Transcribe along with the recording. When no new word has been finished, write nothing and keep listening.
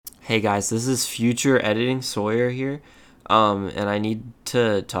Hey guys, this is future editing Sawyer here, and I need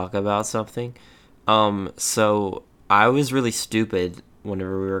to talk about something. So I was really stupid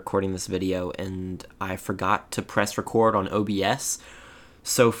whenever we were recording this video, and I forgot to press record on OBS.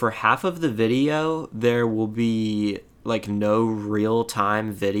 So for half of the video, there will be like no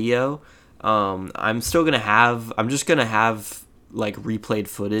real-time video. I'm just gonna have like replayed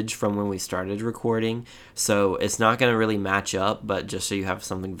footage from when we started recording, so it's not going to really match up, but just so you have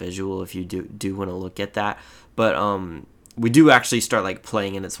something visual if you do want to look at that. But we do actually start like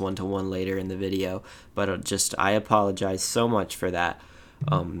playing, and it's 1-to-1 later in the video, but I apologize so much for that.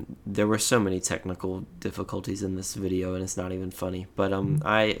 There were so many technical difficulties in this video, and it's not even funny, but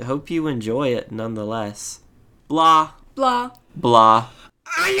I hope you enjoy it nonetheless. Blah Blah. blah.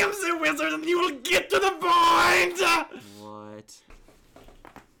 I am the wizard and you will get to the point! What?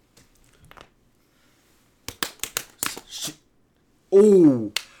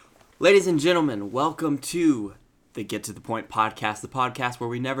 Oh, ladies and gentlemen, welcome to the Get to the Point podcast, the podcast where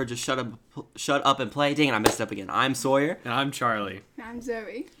we never just shut up and play. Dang it, I messed up again. I'm Sawyer. And I'm Charlie. I'm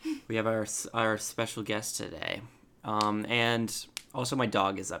Zoe. We have our special guest today, and also my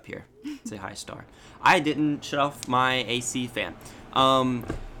dog is up here. Say hi, Star. I didn't shut off my AC fan.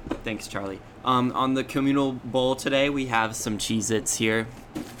 Thanks, Charlie. On the communal bowl today, we have some Cheez-Its here,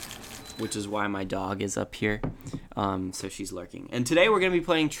 which is why my dog is up here. So she's lurking. And today we're going to be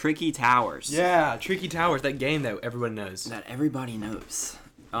playing Tricky Towers. Yeah, Tricky Towers, that game that everyone knows. That everybody knows.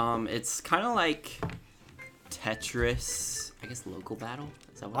 It's kind of like Tetris, I guess local battle?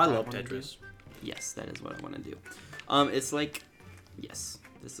 Is that what I I love wanna Tetris. do? Yes, that is what I want to do. It's like, yes,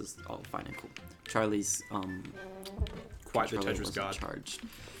 this is all fine and cool. Charlie's, Quite the Charlie Tetris wasn't god. charged.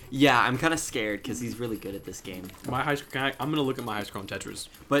 Yeah, I'm kind of scared because he's really good at this game. My high school, I'm going to look at my high school on Tetris.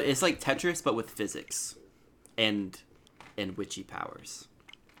 But it's like Tetris, but with physics and witchy powers.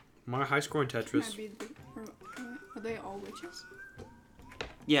 My high score in Tetris. Are they all witches?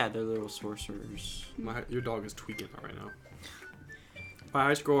 Yeah, they're little sorcerers. Your dog is tweaking right now. My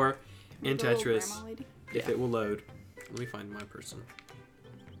high score in The little Tetris, grandma lady? if it will load. Let me find my person.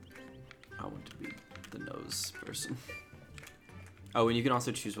 I want to be the nose person. Oh, and you can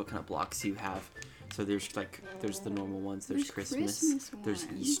also choose what kind of blocks you have. So there's the normal ones, there's Christmas, there's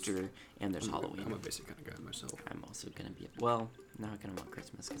ones. Easter, and there's Halloween. I'm a basic kind of guy myself. I'm also going to be, well, not going to want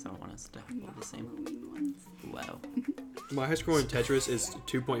Christmas because I don't want us to be the same. Halloween ones. Wow. My high score in Tetris is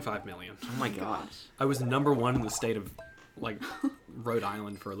 2.5 million. Oh my gosh. I was number one in the state of, like, Rhode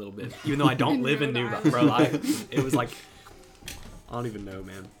Island for a little bit. Even though I don't live in New Rhode. It was like, I don't even know,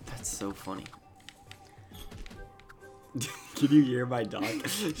 man. That's so funny. Can you hear my dog?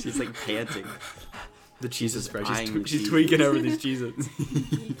 She's like panting. The cheeses spread. eyeing the She's cheese. tweaking over these cheeses.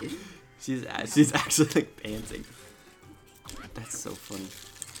 She's actually like panting. That's so funny.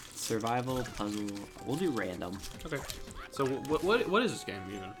 Survival, puzzle. We'll do random. Okay. So what is this game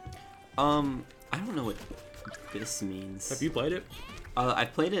even? I don't know what this means. Have you played it? I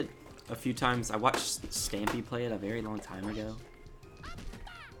played it a few times. I watched Stampy play it a very long time ago.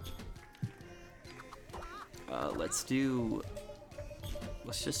 Let's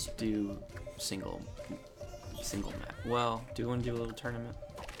just do single map. Well, do you want to do a little tournament?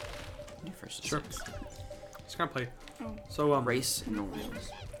 Do first. Sure. Just kind of play. Oh. So Race normal.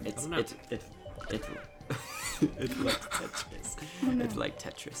 It's don't know. it's like Tetris. Oh, no. It's like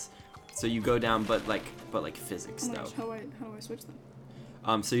Tetris. So you go down, but like physics Oh my though. gosh, how do I switch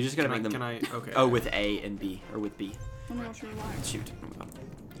them? So you just gotta make them. Okay. Oh, with A and B, or with B. Oh my gosh, you're alive. Shoot. Oh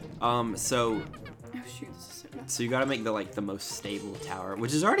my God. So Oh shoot, this is so bad. you gotta make the most stable tower,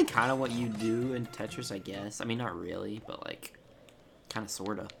 which is already kind of what you do in Tetris, I guess. I mean, not really, but like, kind of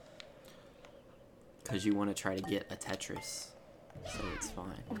sorta. Because you want to try to get a Tetris, so it's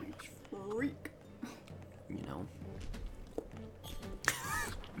fine. Oh my gosh, freak. You know.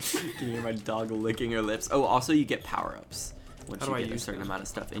 Can you hear my dog licking her lips? Oh, also you get power-ups once How do you I get a use certain them? amount of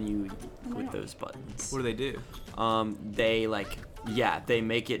stuff, and you my with God. those buttons. What do they do? They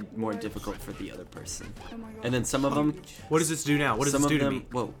make it more difficult for the other person. Oh my god. And then some of them, What does this do now? What does some this of do to them, me?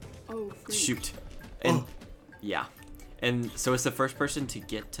 whoa, Oh, freak. shoot, and Oh. yeah, and so it's the first person to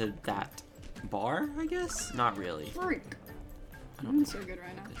get to that bar, I guess. Not really. Freak. I I'm don't so good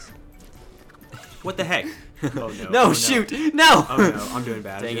right now. What the heck? Oh no. No, Oh, no. shoot, no. Oh no, I'm doing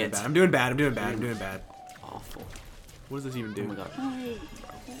bad. Dang it. I'm doing bad. Awful. What does this even do? Oh my god.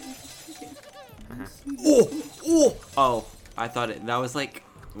 Oh. Oh, I thought that was like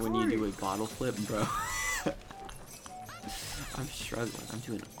when you do a bottle flip, bro. I'm struggling. I'm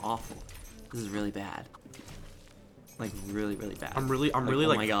doing awful. This is really bad. like really, really bad. I'm really oh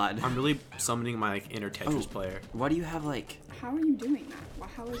like, my god. I'm really summoning my like inner Tetris Oh. player. Why do you have like? How are you doing that?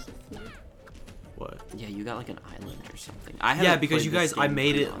 How is it for? What? Yeah, you got like an island or something. I haven't Yeah, because played you this guys, I game,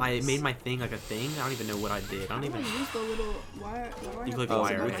 made to be it. I honest. made my thing like a thing. I don't even know what I did. I don't How do even. I use the little why do I You have click those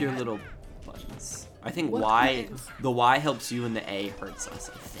Y, above Oh, right? with my your head? little buttons. I think What Y, buttons? the Y helps you and the A hurts us.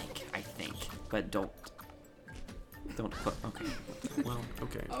 I think, but don't put. Okay. Well,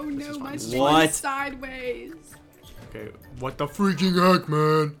 okay. Oh this is no, my fine. stream What? is sideways. Okay. What the freaking heck,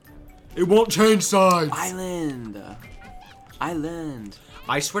 man? It won't change sides. Island.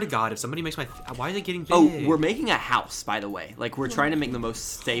 I swear to God, if somebody makes my, why is it getting big? Oh, we're making a house, by the way. Like we're trying to make the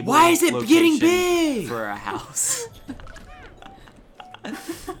most stable. Why is it getting location big? for a house?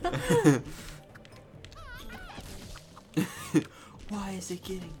 Why is it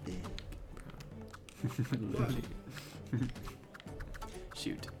getting big?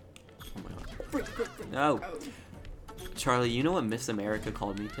 Shoot. Oh my god. Frick. No. Oh. Charlie, you know what Miss America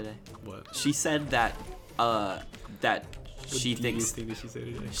called me today? What? She said that she thinks Thing did she say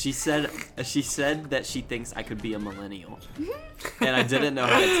today? she said that she thinks I could be a millennial. And I didn't know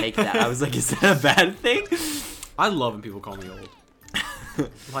how to take that. I was like, is that a bad thing? I love when people call me old.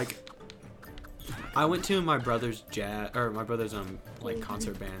 Like, I went to my brother's like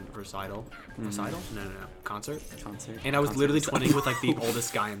concert band recital. Recital? No. Concert. And I was literally twinning with like the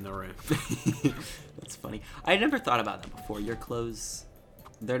oldest guy in the room. That's funny. I never thought about that before. Your clothes,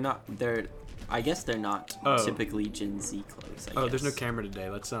 I guess they're not Oh. typically Gen Z clothes. I Oh, guess. there's no camera today.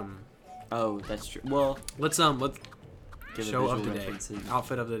 Let's Oh, that's true. Well, let's give show a of the visual day. references.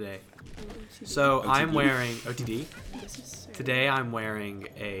 Outfit of the day. So I'm OTD. wearing OTD. This is so, Today I'm wearing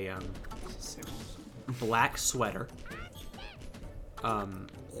a this is so awesome. black sweater.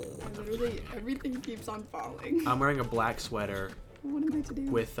 Literally everything keeps on falling. I'm wearing a black sweater What am I to do?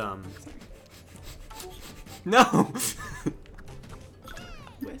 with Sorry. No.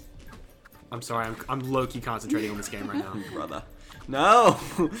 With. I'm sorry, I'm low key concentrating on this game right now. Brother. No.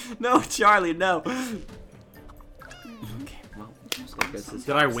 No, Charlie, no. Okay, well, there goes this.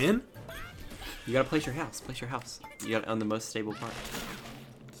 Did I win? You gotta place your house. Place your house. You got on the most stable part.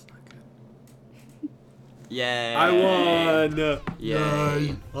 Yay! I won.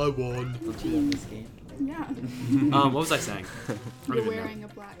 Yay! I won. Don't you love this game? Yeah. What was I saying? I don't You're even know. wearing a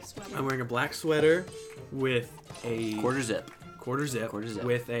black sweater. I'm wearing a black sweater with a Quarter zip. quarter zip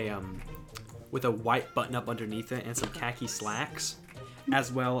with a white button up underneath it and some khaki slacks,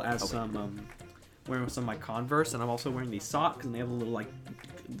 as well as some wearing some of my Converse, and I'm also wearing these socks, and they have a little like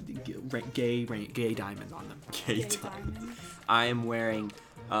gay diamonds on them. Gay Gay time. diamonds. I am wearing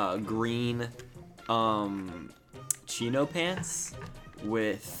green chino pants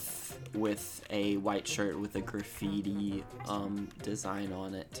with a white shirt with a graffiti design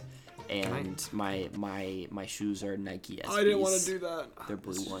on it, and my shoes are Nike SBs. I didn't want to do that. They're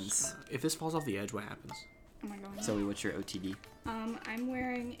blue ones. If this falls off the edge, what happens? Oh my god. Zoe, what's your OTD? I'm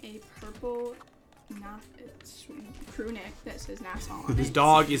wearing a purple crew neck that says Nassau on This it.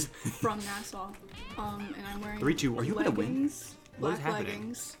 dog is. From Nassau. And I'm wearing 3, 2, are you gonna win? leggings, What is black happening?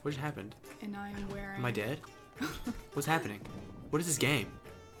 leggings, What just happened? and I'm wearing. Am I dead? What's happening? What is this game?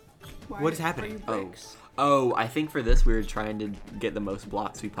 Why What is are happening? you bricks? Oh, I think for this we were trying to get the most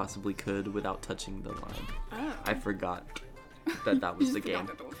blocks we possibly could without touching the line. Oh. I forgot that was You the just game.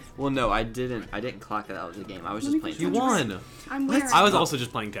 forgot that was- Well, no, I didn't clock that was the game. I was just me playing. put You Tetris. won. I'm wearing. I was also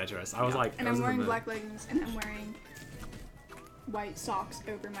just playing Tetris. I was Yeah. like, And I was I'm in wearing the- black leggings, and I'm wearing white socks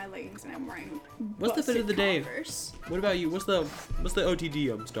over my leggings, and I'm wearing. What's the fit of the day? Converse. What about you? What's the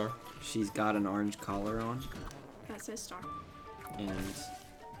OTD star? She's got an orange collar on, That says star. and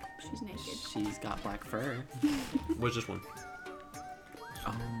She's naked. she's got black fur. What's this one?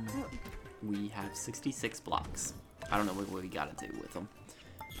 Oh. We have 66 blocks. I don't know what we gotta do with them,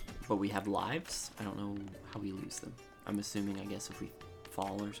 but we have lives. I don't know how we lose them. I'm assuming, I guess, if we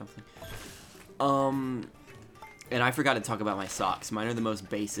fall or something. And I forgot to talk about my socks. Mine are the most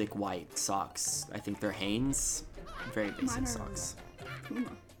basic white socks. I think they're Hanes. Very basic Mine are socks. Puma.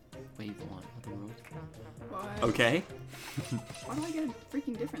 Wave one of the world. What? Okay. Why do I get a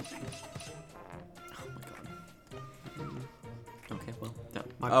freaking different thing? Oh my god. Okay, well. That,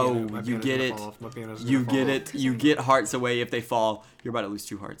 My oh, piano- my you piano's get gonna it. fall off. My piano's You gonna get fall it. You get hearts away if they fall. You're about to lose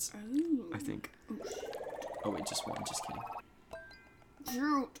 2 hearts. Oh. I think. Oh wait, just 1. Just kidding.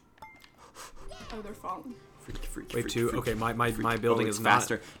 Shoot. Oh, they're falling. Freak. Wait, freak, 2. freak. Okay, my building it's is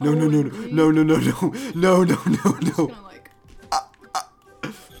faster. not. No, no, no, no, no, no, no, no, no, no, no, I'm just no. gonna like.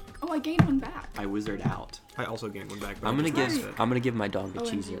 Oh, I gained one back. I wizard out. I also gained one back. but I'm gonna I just give. lost it. I'm gonna give my dog a OMG,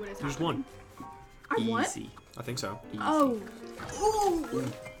 cheeser. what is Just happening? one. I won? Easy. I think so. Easy. Oh. Ooh.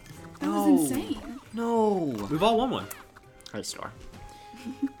 That No. was insane. No. We've all won one. Hi, Star.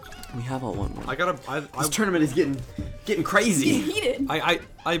 We have all won one. This tournament is getting crazy. Heated.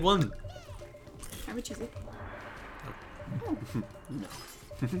 I won. I would choose it. Nah.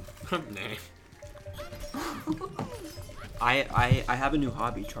 I have a new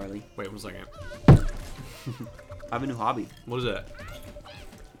hobby, Charlie. Wait 1 second. I have a new hobby. What is that?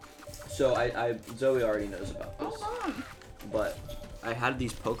 So Zoe already knows about this, Hold on. but I had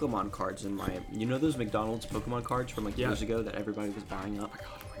these Pokemon cards in my, you know those McDonald's Pokemon cards from like years ago that everybody was buying up.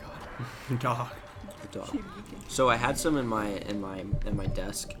 Dog. The dog. So I had some in my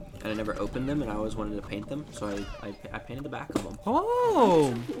desk, and I never opened them, and I always wanted to paint them, so I painted the back of them.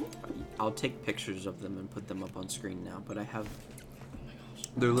 Oh. I'll take pictures of them and put them up on screen now, but I have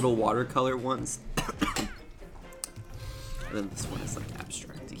they're little watercolor ones. And then this one is like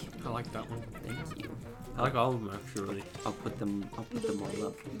abstract-y. I like that one. Thank you. I like all of them actually. I'll put them all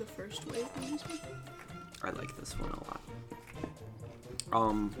up. The first wave on this one. I like this one a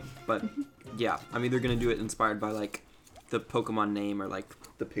lot. But yeah, I'm either gonna do it inspired by like the Pokemon name or like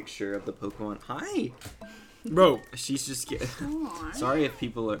the picture of the Pokemon. Hi, Bro. she's just getting. Aw. Sorry if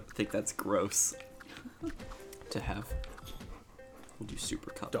people think that's gross to have. We'll do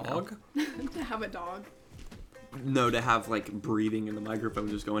Super Cup. Dog? To have a dog. No, to have like breathing in the microphone,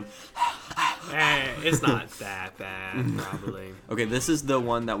 just going. It's not that bad, probably. Okay, this is the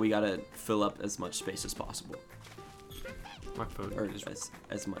one that we gotta fill up as much space as possible, My phone or is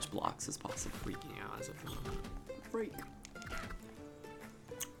as much blocks as possible. freaking out as a phone. Freak.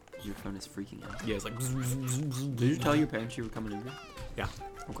 Your phone is freaking out. Yeah, it's like. Did you tell your parents you were coming over? Yeah.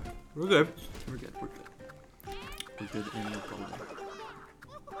 Okay. We're good. We're good. We're good in the golden.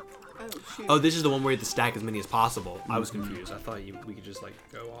 Oh shoot. Oh, this is the one where you have to stack as many as possible. I was confused. I thought we could just like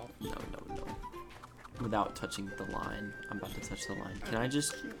go off. No. Without touching the line. I'm about to touch the line. Can I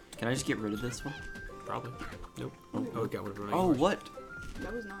just get rid of this one? Probably. Nope. Oh, it got rid of it. Oh, what?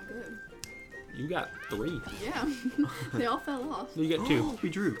 That was not good. You got 3. Yeah. They all fell off. No, you got 2. We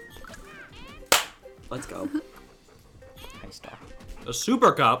drew. Let's go. Hi, Star. A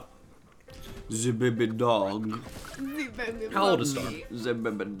super cup. The baby dog. How old is Star? The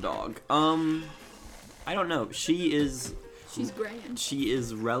baby dog. I don't know. She's grand. She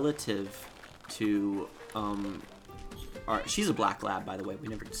is relative to she's a black lab, by the way. We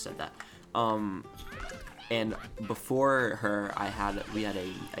never said that. And before her, we had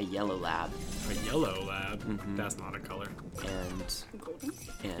a yellow lab. A yellow lab. That's not a color. And Golden.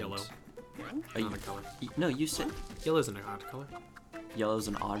 Yellow. Not a color. No, you said Yellow's an odd color. yellow's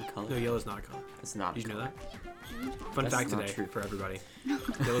an odd color. No, yellow's not a color. It's not. Did a you know color. that? Fun That's fact not today true. for everybody.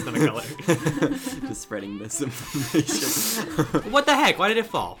 Yellow's not a color. Just spreading misinformation. What the heck? Why did it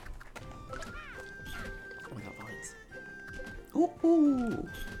fall? Oh my god, vines. Ooh.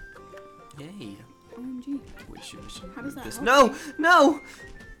 Yay. OMG. We should How does move that this. help No!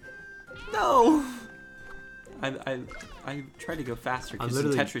 I try to go faster because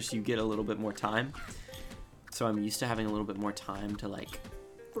in Tetris you get a little bit more time. So I'm used to having a little bit more time to like.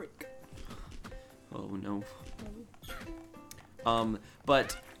 Freak. Oh no.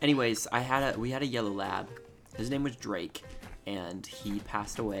 But anyways, we had a yellow lab. His name was Drake, and he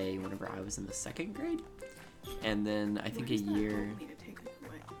passed away whenever I was in the 2nd grade. And then I think Why does that help me to take it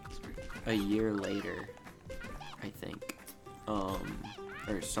away? Sorry. a year later, I think, or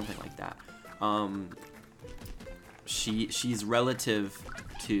something like that. She's relative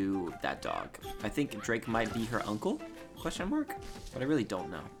to that dog. I think Drake might be her uncle? Question mark? But I really don't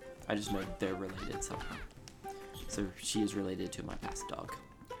know. I just know they're related somehow. So she is related to my past dog,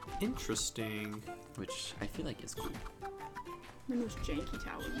 Interesting. which I feel like is cool. The most janky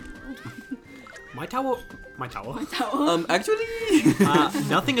towel in the world. My towel. My towel. My towel. Actually,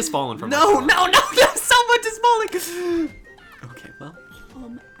 Nothing has fallen from. no, my towel. so much is falling. Okay, well,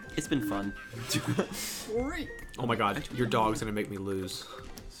 it's been fun. Freak. Oh my god, your dog's gonna make me lose.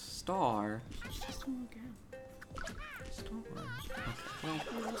 Star. She's just a little girl. Star. Okay, well,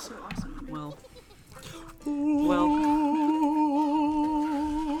 Oh, that's so awesome. well.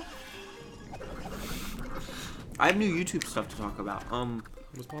 I have new YouTube stuff to talk about.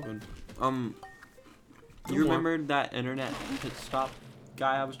 What's poppin'? You remember that internet pit stop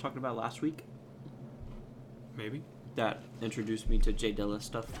guy I was talking about last week? Maybe. That introduced me to Jay Dilla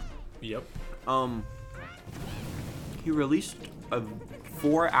stuff? Yep. He released a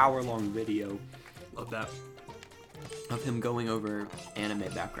 4-hour-long video Love that. of him going over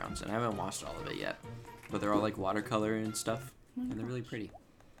anime backgrounds, and I haven't watched all of it yet, but they're all like watercolor and stuff, and they're really pretty,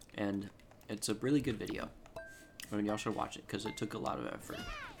 and it's a really good video. I mean, y'all should watch it because it took a lot of effort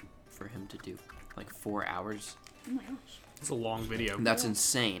for him to do, like 4 hours. Oh my gosh. It's a long video. That's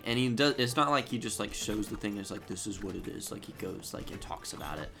insane. And he does. It's not like he just like shows the thing. It's like this is what it is. Like he goes like and talks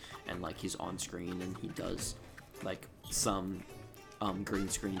about it, and like he's on screen and he does like some green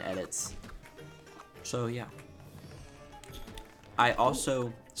screen edits. So yeah. I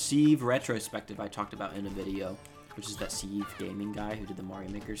also Steve Retrospective I talked about in a video, which is that Steve gaming guy who did the Mario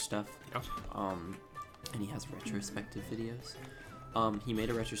Maker stuff. Yep. And he has retrospective videos. He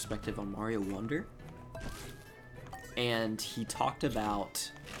made a retrospective on Mario Wonder. And he talked about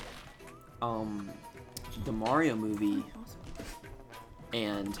the Mario movie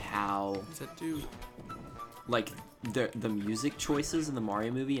and how What's that do? like the music choices in the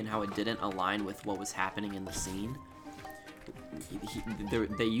Mario movie and how it didn't align with what was happening in the scene.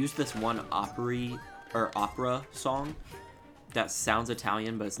 They used this one opera song that sounds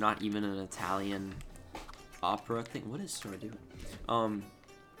Italian, but it's not even an Italian opera thing. What is Star doing?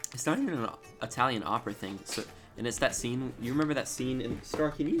 It's not even an Italian opera thing. So, and it's that scene. You remember that scene in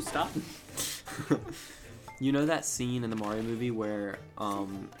Star? Can you stop? You know that scene in the Mario movie where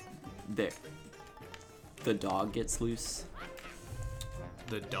the dog gets loose.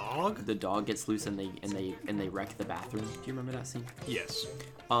 The dog? The dog gets loose and they wreck the bathroom. Do you remember that scene? Yes.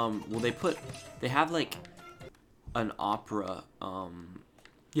 Well, they have like an opera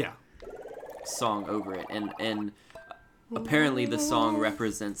Yeah. song over it, and apparently the song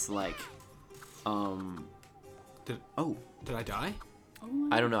represents like Did I die?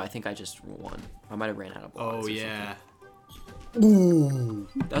 I don't know. I think I just won. I might have ran out of blocks. Oh yeah. Ooh,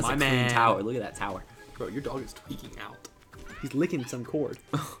 that's My a man. clean tower. Look at that tower. Bro, your dog is tweaking out. He's licking some cord.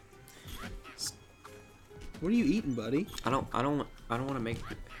 What are you eating, buddy? I don't want to make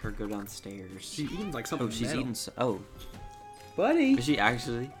her go downstairs. She's eating like something. Oh, she's metal. eating. Oh, Buddy. is she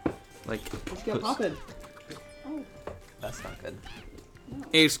actually? Like, Let's get popping. Oh, that's not good. no.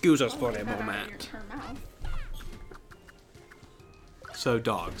 Excuse us Oh, for get a that out of moment. her mouth. So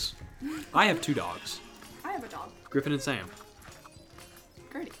dogs. I have 2 dogs. I have a dog. Griffin and Sam.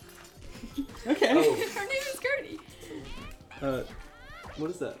 Gertie. Okay. Her name is Gertie. What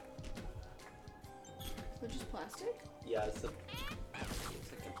is that? So just plastic? Yeah, it's like a plastic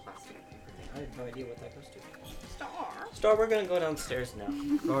paper thing. I have no idea what that goes to. Star. Star, we're gonna go downstairs now.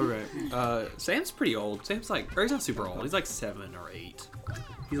 All right. Sam's pretty old. Sam's like, or he's not super old. He's like 7 or 8.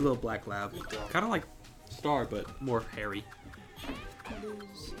 He's a little black lab, kind of like Star, but more hairy. What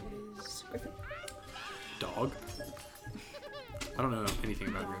is Griffin? Dog. I don't know anything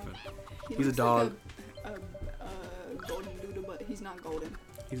about Griffin. He He's a looks dog. Like a golden doodle, but he's not golden.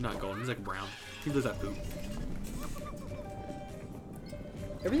 He's not golden. He's like brown. He lives at poop.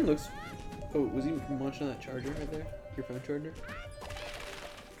 Everything looks. Oh, was he munching on that charger right there? Your phone charger?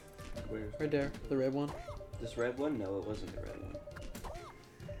 Where? Right there, the red one. This red one? No, it wasn't the red one.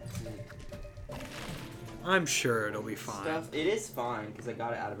 I'm sure it'll be fine. Stuff. It is fine because I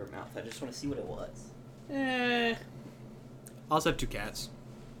got it out of her mouth. I just want to see what it was. I also have 2 cats.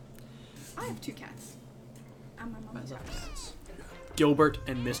 I have 2 cats. I'm my mom's house. Gilbert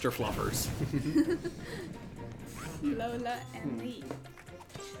and Mr. Fluffers. Lola and Lee.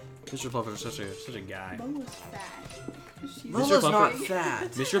 Mr. Fluffers is such a guy. Lola's fat. She's Mr. Lola's Fluffer- not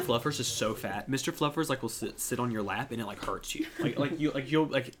fat. Mr. Fluffers is so fat. Mr. Fluffers like will sit on your lap and it like hurts you.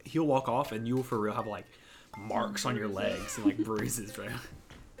 He'll walk off and you'll for real have like marks on your legs and like bruises, bro.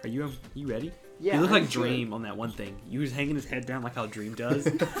 Are you ready? Yeah, You look I'm like good. Dream on that one thing. He was hanging his head down like how Dream does.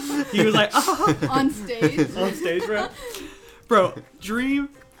 He was like, ah, on stage. on stage, bro. Bro, Dream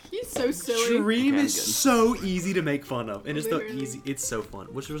He's so silly. Dream Okay, is good. so easy to make fun of, and it's so Literally. easy. It's so fun.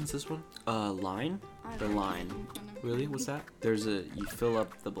 Which one's this one? Line. I The don't line. know in front of Really? me. What's that? You fill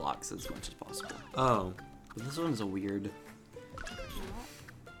up the blocks as much as possible. Oh, But this one's a weird.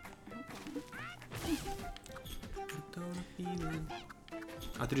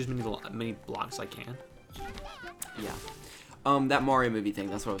 I have to do as many blocks as I can. Yeah. That Mario movie thing.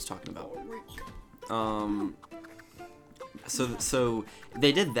 That's what I was talking about. So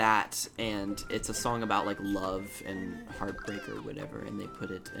they did that, and it's a song about like love and heartbreak or whatever, and they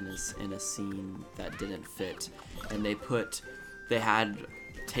put it in a scene that didn't fit, and they had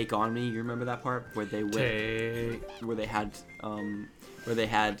Take On Me. You remember that part where they went, where they had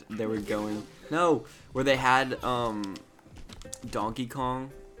Donkey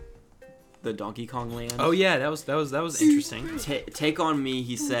Kong, the Donkey Kong Land. Oh yeah, that was interesting. Take On Me,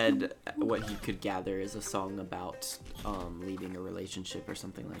 he said what he could gather is a song about leaving a relationship or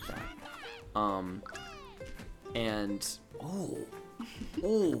something like that.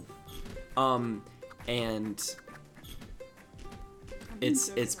 And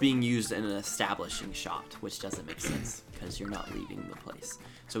it's being used in an establishing shot, which doesn't make sense because you're not leaving the place.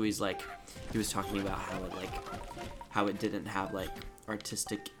 So he was talking about how it didn't have like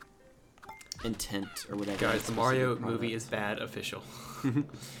artistic intent or whatever. Guys, the Mario movie is bad official.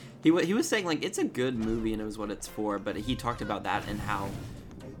 He was saying like it's a good movie and it was what it's for, but he talked about that and how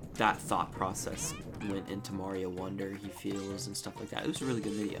that thought process went into Mario Wonder, he feels, and stuff like that. It was a really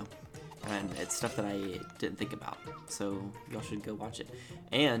good video. And it's stuff that I didn't think about. So y'all should go watch it.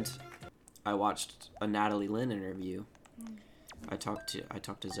 And I watched a Natalie Lynn interview. I talked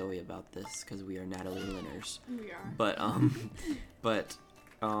to Zoe about this because we are Natalie Lynners. We are. But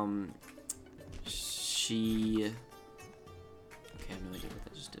she. Okay, I have no idea what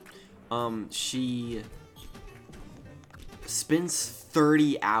that just did. She spends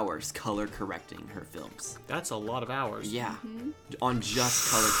 30 hours color correcting her films. That's a lot of hours. Yeah, on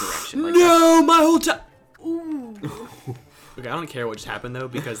just color correction. Like No, my whole time. Ooh. Okay, I don't care what just happened though,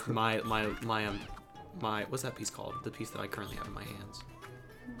 because my what's that piece called? The piece that I currently have in my hands.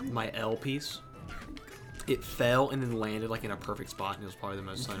 My L piece. It fell and then landed like in a perfect spot, and it was probably the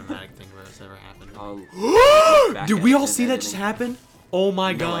most cinematic thing that's ever happened. Oh, Did we all see that just happen? Oh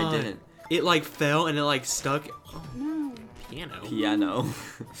my god! No, I didn't. It like fell and it like stuck. Oh, No. piano. Piano.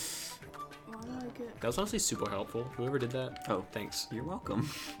 Why do I get? That was honestly super helpful. Whoever did that. Oh, Thanks. you're welcome.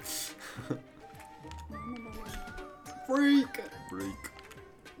 Freak. Freak.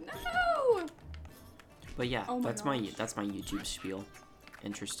 No. But yeah, Oh my that's my gosh. YouTube spiel.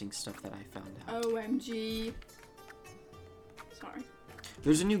 Interesting stuff that I found out. OMG. Sorry.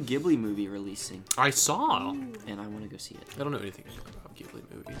 There's a new Ghibli movie releasing, I saw. Ooh, and I want to go see it. I don't know anything about Ghibli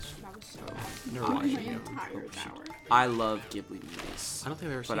movies. that was so bad. Never On watched my any of them. entire tower. I love Ghibli movies, I don't think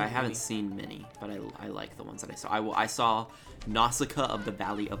I've ever seen but I any. haven't seen many. But I like the ones that I saw. I saw Nausicaa of the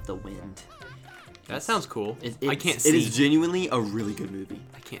Valley of the Wind. That sounds cool. I can't It see. is genuinely a really good movie.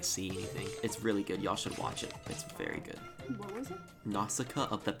 I can't see anything. It's really good. Y'all should watch it. It's very good. What was it? Nausicaa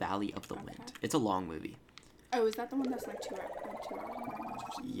of the Valley of the Wind. It's a long movie. Oh, is that the one that's like 2 hours long or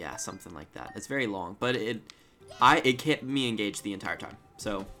something? Yeah, something like that. It's very long, but it kept me engaged the entire time.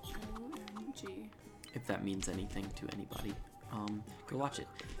 So OMG. if that means anything to anybody, go watch it.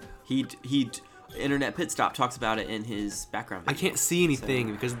 He Internet Pit Stop talks about it in his background I video. can't see anything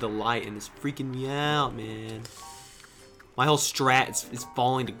So- because of the light, and it's freaking me out, man. My whole strat is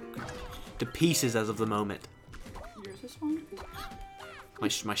falling to pieces as of the moment. Yours is falling? My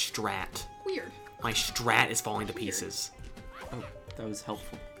strat. Weird. My strat is falling to pieces. Oh, that was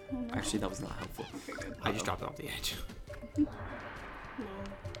helpful. Oh, no. Actually, that was not helpful. Okay, good. I just dropped it off the edge. Lol.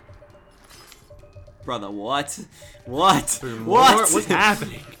 Brother, what? What? What? What's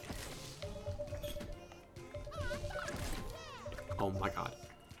happening? Oh my god.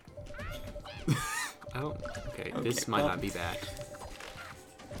 I don't. Okay, this Okay, might well. not be bad.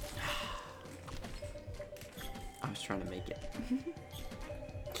 I was trying to make it.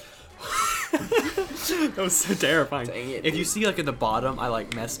 That was so terrifying. Dang it, If you dude. see like at the bottom, I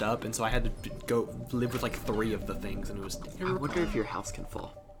like messed up, and so I had to go live with like 3 of the things, and it was I terrible. wonder if your house can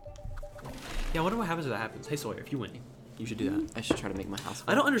fall. Yeah, I wonder what happens if that happens. Hey Sawyer, if you win, you should do that. I should try to make my house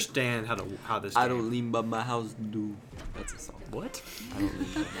fall. I don't understand how this. I game- don't lean but my house do. That's a song. What? I don't lean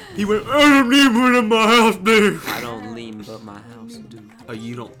but my He went. I don't need one in my house, dude. I don't lean but my house do. Oh,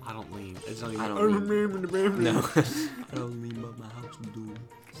 you don't. I don't lean. It's not even. I don't lean. No. No. I don't lean but my house do.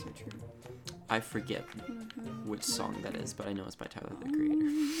 So true. I forget which song that is, but I know it's by Tyler the I Creator.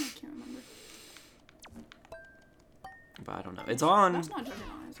 can't remember. But I don't know. It's on. That's not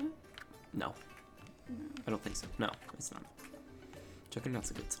Juggernaut, is it? No, No, I don't think so. No, it's not.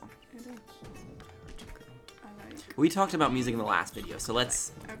 Juggernaut's a good song. it is. I like. We talked about music in the last video, so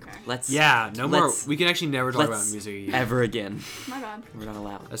let's Okay. Yeah. No more. let's- We can actually never talk about let's music again. ever again. My bad. We're not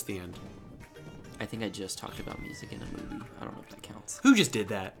allowed. That's the end. I think I just talked about music in a movie. I don't know if that counts. Who just did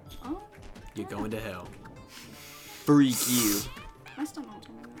that? Oh, You're going to hell. Freak you. my stepmom told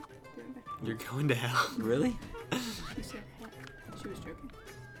me that the other day. You're going to hell. Really? She said, "Hey." She was joking.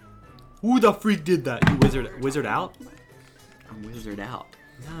 Who the freak did that? You wizard out? I'm wizard out.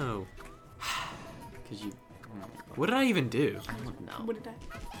 No. Cause you. What did I even do? I don't know. What did I?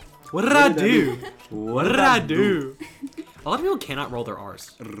 What did I do? What What did I do? A lot of people cannot roll their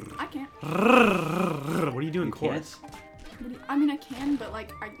R's. I can't. What are you doing, You chorus? I mean, I can, but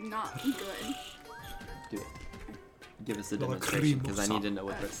like, I'm not good. Do it. Give us a La demonstration, because I need cremosa. to know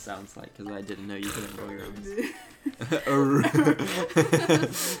what this sounds like, because I didn't know you couldn't roll your R's.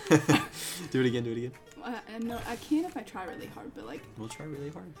 Do it again, do it again. No, I can if I try really hard, but like, We'll try really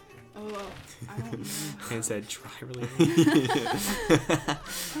hard. oh, I don't know. And said, try really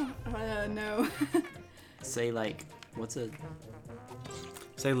hard. No. Say like, what's a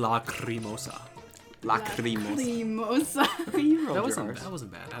Say la cremosa. Lacrimosa. You rolled That your wasn't R's. that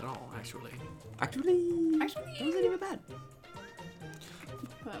wasn't bad at all, actually. Actually, that wasn't even bad.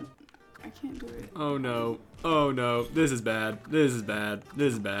 But I can't do it. Oh no! Oh no! This is bad. This is bad.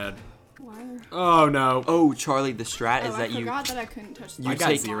 This is bad. Why? Oh no! Oh, Charlie, the strat is I that you. forgot that I couldn't touch the you I got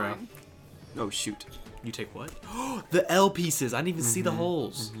take- 0. Oh shoot. You take what? The L pieces. I didn't even see the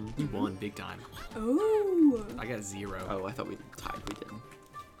holes. You won big time. Oh. I got 0. Oh, I thought we tied. We didn't.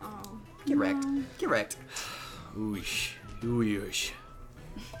 Oh. Get wrecked. No. Get wrecked. Oosh. Oosh.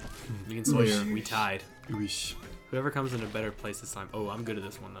 Me and Sawyer, we tied. Oosh. Whoever comes in a better place this time. Oh, I'm good at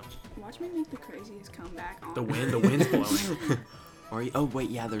this one though. Watch me make the craziest comeback on. The wind's blowing. Are you? Oh wait,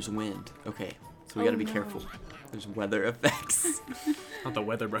 yeah. There's wind. Okay, so we gotta be no. careful. There's weather effects. Not the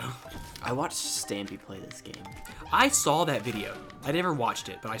weather, bro. I watched Stampy play this game. I saw that video. I never watched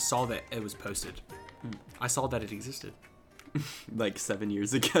it, but I saw that it was posted. I saw that it existed. Like 7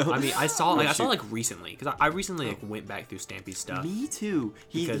 years ago. I mean, I saw Oh, I saw shoot. like recently because I recently like went back through Stampy's stuff Me too.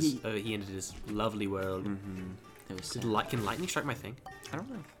 because he ended his lovely world. It was Did sad. can lightning strike my thing? I don't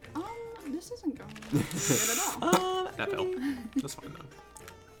know. This isn't going good at all. That fell. That's fine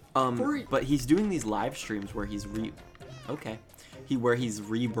though. Freak. But he's doing these live streams where he's where he's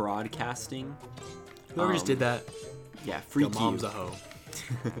rebroadcasting. Whoever just did that, Yeah, your freak mom's you. a hoe.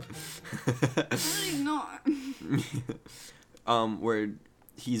 Really not. Where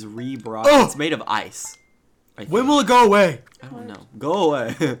he's rebroadcast. It's made of ice. I think. When will it go away, I don't know. Go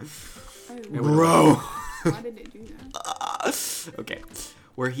away, Oh, bro. why did they do that? Okay,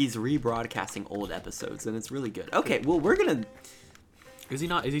 where he's rebroadcasting old episodes, and it's really good. Okay, well we're gonna. Is he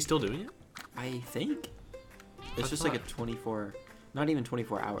not? Is he still doing it? I think it's I just like a thought- 24, not even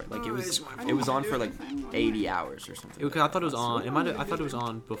 24 hour. Like Oh, it was on for like 80 hours or something. Because I thought it was on. I thought it was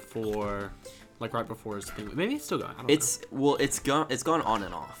on before, like right before his thing. Maybe it's still going. I don't know. It's gone on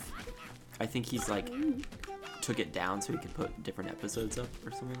and off. I think he's like took it down so he could put different episodes up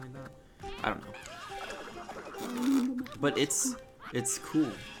or something like that. I don't know. But it's cool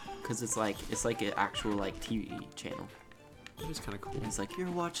because it's like an actual like TV channel. It is kind of cool. He's like,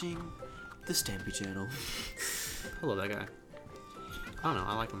 you're watching the Stampy channel. I love that guy. I don't know.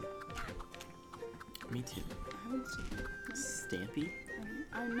 I like him. Me too. I haven't seen it. Stampy?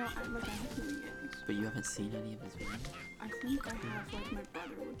 I know, I know who he is. But you haven't seen any of his videos? I think I have, like, my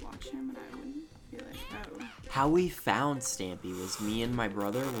brother would watch him and I would be like, oh. How we found Stampy was me and my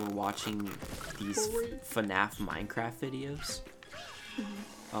brother were watching these FNAF Minecraft videos.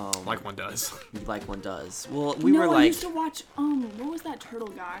 Like one does. Like one does. Well, we no, were I like, used to watch, what was that turtle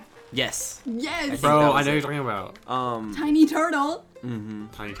guy? yes. Yes! think Bro, that I was know it. you're talking about. Tiny turtle!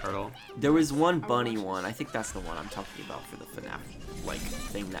 Tiny turtle. There was one I bunny watched one. I think that's the one I'm talking about for the FNAF like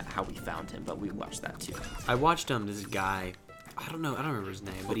thing that how we found him. But we watched that too. I watched this guy. I don't remember his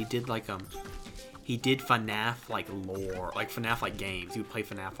name, but he did like he did FNAF like lore, like FNAF like games. He would play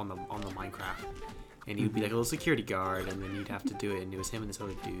FNAF on the Minecraft, and he would be like a little security guard, and then you'd have to do it, and it was him and this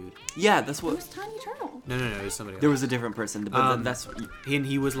other dude. Yeah, that's It what. was Tiny Turtle. No, it was somebody There else. was a different person, but then that's And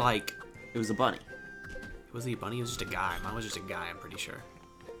he was like, it was a bunny. was he a bunny? He was just a guy. Mine was just a guy. I'm pretty sure.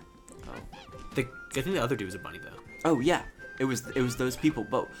 Oh. I think the other dude was a bunny though. Oh yeah, it was those people.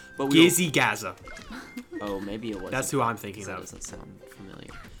 But we. Gizzy Gaza. Oh, maybe it was. That's who I'm thinking That of. doesn't sound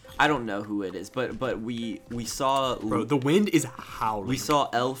familiar. I don't know who it is, but we saw Bro, the wind is howling. we saw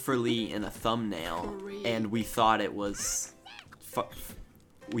L for Lee in a thumbnail, For real? and we thought it was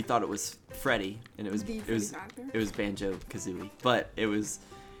Freddy, and it was The it was Freddy Fazbear? it was Banjo Kazooie, but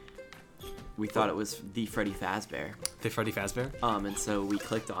we thought it was the Freddy Fazbear. The Freddy Fazbear. And so we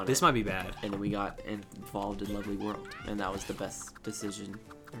clicked on This it, might be bad. and then we got involved in Lovely World, and that was the best decision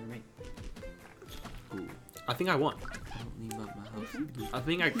ever made. Ooh, I think I won. I don't leave up my house. I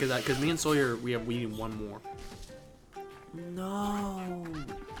think because me and Sawyer we need one more. No.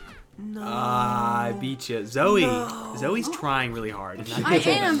 No. I beat you, Zoe. Zoe's trying really hard. and I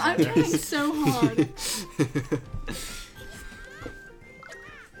am. I'm trying so hard.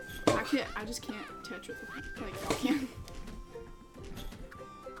 I just can't touch with like I can't.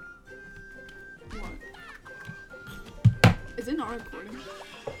 What? Is it not recording?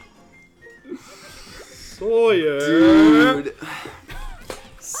 Sawyer. Dude.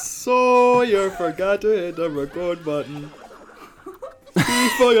 Sawyer forgot to hit the record button. He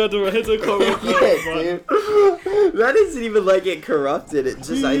forgot to hit the record button. That isn't even like it corrupted. It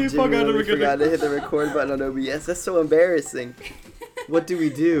just I You genuinely forgot to forgot to hit the record button on OBS. That's so embarrassing. What do we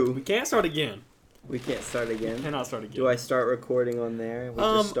We do? can't start again. We can't start again. Cannot start again. Do I start recording on there and we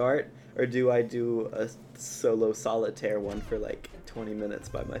just start, or do I do a solo solitaire one for like 20 minutes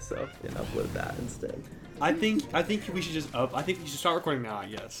by myself and upload that instead? I think we should just I think we should start recording now. I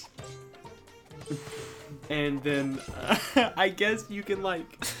guess. And then I guess you can like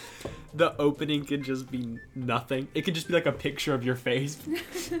the opening can just be nothing. It could just be like a picture of your face.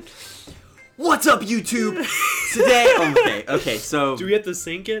 What's up, YouTube? Today, okay. So Do we have to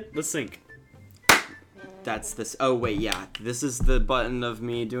sync it? Let's sync. that's this. Oh wait, yeah. This is the button of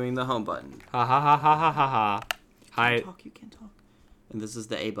me doing the home button. Ha ha ha ha ha ha ha. Hi. You can talk. And this is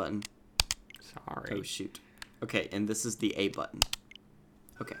the A button. Sorry. Oh shoot. Okay, and this is the A button.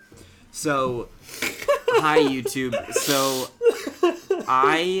 Okay. So, hi YouTube. So,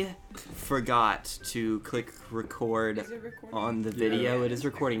 I forgot to click record Is it recording? on the video. Yeah. It is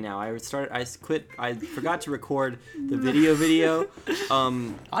recording now. I forgot to record the video.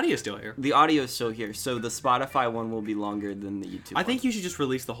 Audio's still here. The audio is still here. So the Spotify one will be longer than the YouTube I think one. you should just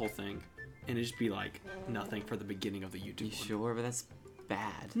release the whole thing, and it just be like nothing for the beginning of the YouTube. You one. sure? But that's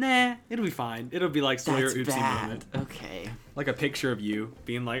bad. Nah, it'll be fine. It'll be like Sawyer That's oopsie bad. moment, Okay. like a picture of you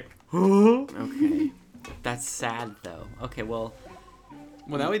being like, Okay. That's sad though. Okay, well.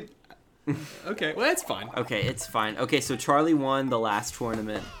 well, that would. Okay, well that's fine. Okay, it's fine. Okay, so Charlie won the last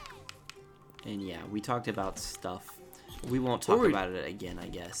tournament. And yeah, we talked about stuff. We won't talk Or we- about it again, I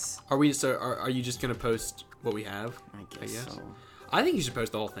guess. Are we? So are you just gonna post what we have? I guess so. I think you should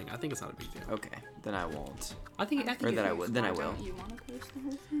post the whole thing. I think it's not a big deal. Okay, then I won't. I think Or that I would. Then I Why will. don't you want to post the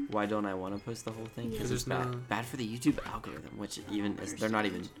whole thing? Why don't I want to post the whole thing? Yeah. Because it's There's bad. no- Bad for the YouTube algorithm, which even is they're not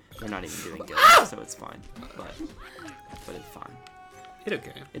even doing good, so it's fine. But it's fine. It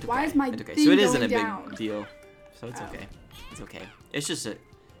okay. It's Why okay. is my It's okay. thing So it isn't a going big down? deal. So it's Oh. okay. It's okay. It's just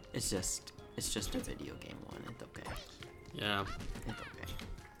a video game one. It's okay. Yeah. It's okay.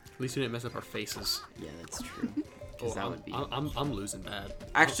 At least we didn't mess up our faces. Yeah, that's true. Because that would be. I'm losing bad.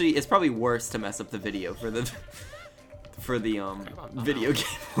 Actually, it's probably worse to mess up the video for the I'm video out. game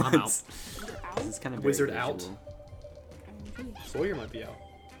I'm out. ones. Is it out? It's kind of Wizard out? Okay. Sawyer might be out.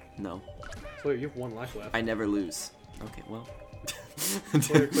 No, Sawyer, you have one life left. I never lose. Okay, well.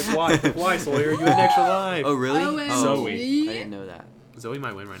 Sawyer, quick why? Quick why, Sawyer? You have an extra life. Oh really? OMG. Oh, Zoe. I didn't know that. Zoe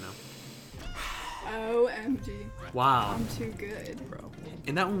might win right now. OMG. Wow. I'm too good. Bro,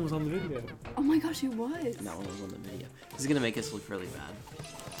 And that one was on the video. Oh my gosh, it was. that one was on the video. This is gonna make us look really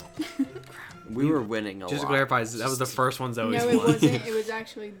bad. We were winning a Just to lot. clarify, that was the first one Zoe's No, it won. wasn't. It was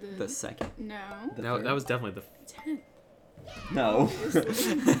actually the. The second. No. That was definitely the. 10. No.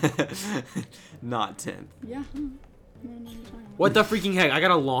 Obviously. Not 10th. Yeah. Huh. No, no, you're talking about- What the freaking heck? I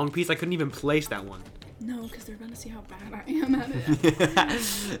got a long piece. I couldn't even place that one. No, because they're gonna see how bad I am at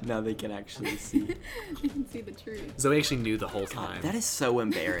it. Now they can actually see. You can see the truth. Zoe actually knew the whole time. That is so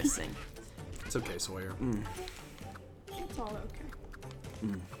embarrassing. It's okay, Sawyer. It's all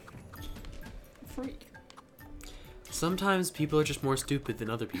okay. Freak. Sometimes people are just more stupid than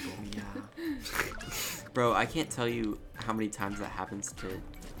other people. Yeah. Bro, I can't tell you how many times that happens to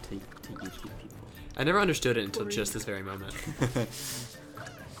YouTube people. I never understood it until just this very moment.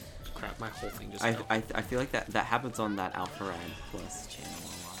 Crap, my whole thing just fell. I feel like that happens on that Alpharad Plus channel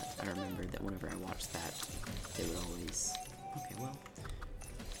a lot. I remember that whenever I watched that, they would always.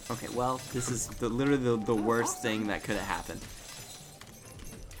 Okay, well, this is literally the worst awesome. thing that could have happened.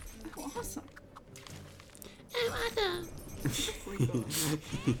 Oh, awesome. You're so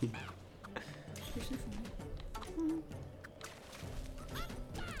funny.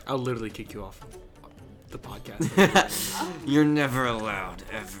 I'll literally kick you off the podcast. You're never allowed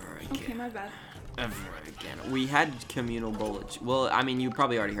ever again. Okay, my bad. Ever again. We had communal bowling. Well, I mean, you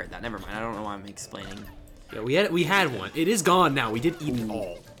probably already heard that. Never mind. I don't know why I'm explaining. Yeah, we had one. It is gone now. We did eat it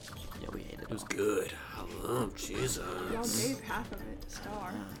all. Yeah, we ate it. It was good. Oh, Jesus. Y'all gave half of it to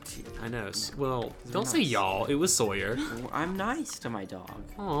Star. I know. Well, don't say y'all. It was Sawyer. I'm nice to my dog.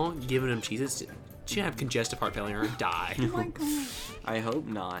 Oh, giving him cheeses. She have congestive heart failure and die. Oh my god. I hope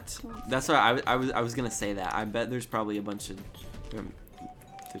not. That's why I was gonna say that. I bet there's probably a bunch of.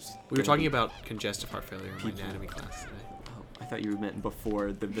 We were talking about congestive heart failure in my People. anatomy class today. Oh, I thought you meant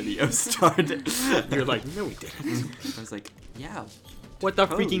before the video started. You're like, no, we didn't. I was like, yeah. What the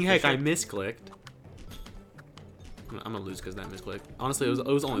Totally, freaking for heck? sure. I misclicked. I'm gonna lose because that misclicked. Honestly, it was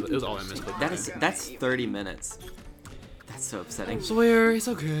all I misclicked. That's 30 minutes. That's so upsetting. Sawyer, it's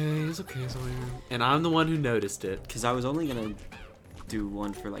okay, Sawyer. And I'm the one who noticed it. Because I was only gonna do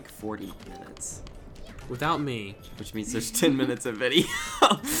one for like 40 minutes, Without me, which means there's 10 minutes of video.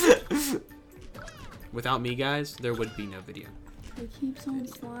 without me, guys, there would be no video. It keeps on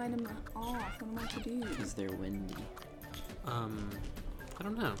sliding them off. What am I to do? Because they're windy. I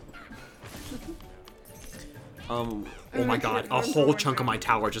don't know. Um, Oh my god, a whole chunk of my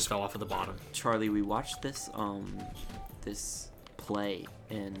tower just fell off of the bottom. Charlie, we watched this this play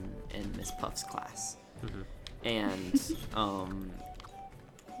in Miss Puff's class, and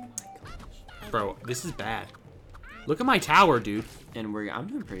Bro, this is bad. Look at my tower, dude. And I'm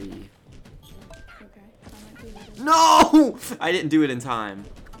doing pretty. Okay. I might do it. No! I didn't do it in time.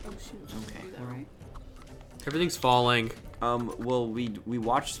 Oh shoot. Okay, Do that, well. right? Everything's falling. Well, we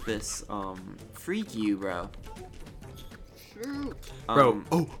watched this, Freak You, bro. Shoot. Bro,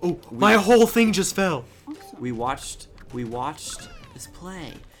 my whole thing just fell. Awesome. We watched this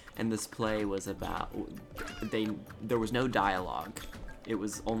play, and this play was about there was no dialogue. It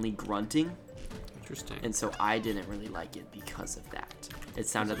was only grunting, Interesting. and so I didn't really like it because of that. It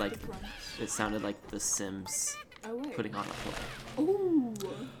sounded like The Sims Oh wait. putting on a play. Ooh.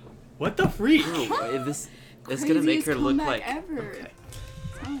 What the freak? Bro, this it's gonna make her look like ever. okay.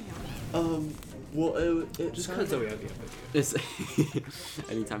 Telling y'all. Well, it Just sounded- because we have the video. It's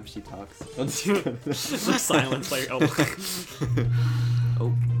anytime she talks. Silence, like, oh.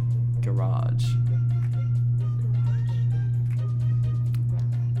 Oh, garage.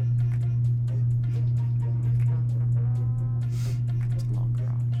 It's a long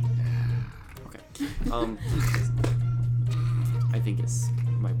garage. Okay. I think it's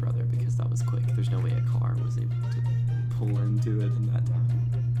my brother because that was quick. There's no way a car was able to pull into it in that time.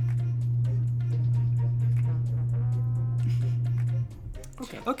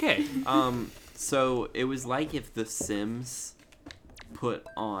 Okay. So it was like if The Sims put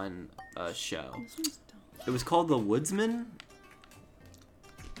on a show. This one's dumb. It was called The Woodsman.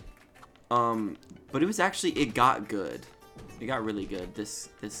 But it was actually, it got good. It got really good. This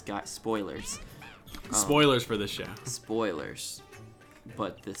guy, spoilers. Spoilers for this show. Spoilers.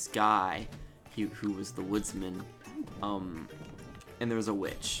 But this guy, who was the woodsman, and there was a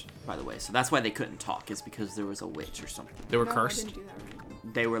witch, by the way. So that's why they couldn't talk, is because there was a witch or something. They were No, I cursed. didn't do that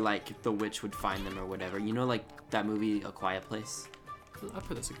right. They were like, the witch would find them or whatever. You know, like that movie, A Quiet Place? I've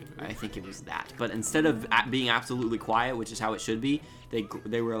heard that's a good movie. I think it was that. But instead of being absolutely quiet, which is how it should be,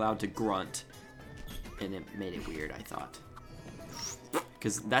 they were allowed to grunt, and it made it weird, I thought.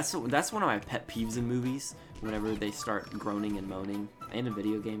 Because that's one of my pet peeves in movies, whenever they start groaning and moaning, and in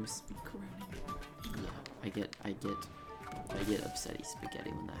video games. Groaning. Yeah, I get upsetty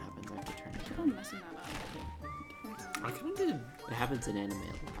spaghetti when that happens. I have to turn it I'm down. messing that up. I kind of did. It happens in anime a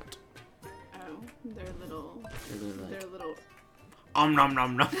lot. Oh, they're little. They're like, They're little. nom nom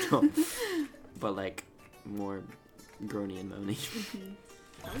nom nom. But like more groany and moany.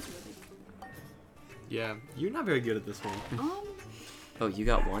 That was really. Yeah, you're not very good at this one. Oh, you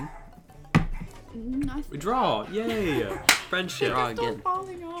got one? I We draw. Yay. Friendship. Draw It's still again.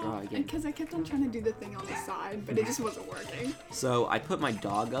 falling off. Draw again. Because I kept on trying to do the thing on the side, but it just wasn't working. So I put my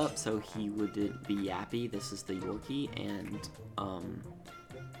dog up so he would be yappy. This is the Yorkie, and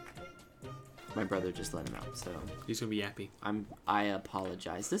my brother just let him out. So He's gonna be happy. I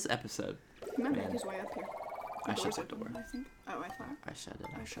apologize. This episode, He might make Man. his way up here. I shut Door's the open, door. I think. Oh, I thought. I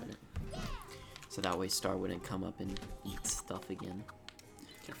shut it. So that way Star wouldn't come up and eat stuff again.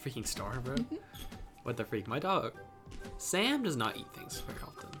 You're a freaking star, bro. What the freak? My dog, Sam, does not eat things very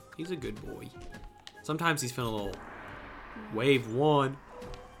often. He's a good boy. Sometimes he's feeling a little. Wave one.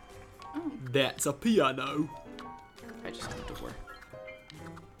 Oh, That's a piano. I just got the door.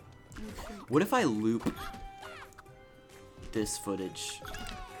 okay. What if I loop this footage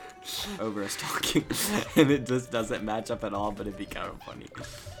over us talking and it just doesn't match up at all, but it'd be kind of funny.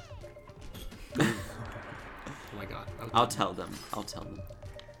 Oh my god. Okay. I'll tell them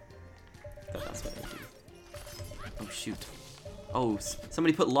that that's what I do. Oh shoot. Oh,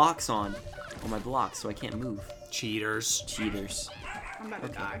 somebody put locks on my blocks so I can't move. Cheaters. Cheaters. I'm about to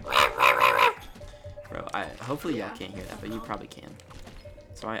Okay. die. Bro, hopefully y'all Yeah. can't hear that, but you probably can.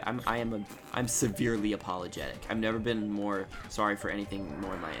 So I'm severely apologetic. I've never been more sorry for anything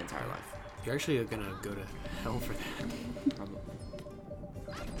more in my entire life. You're actually gonna go to hell for that. Probably.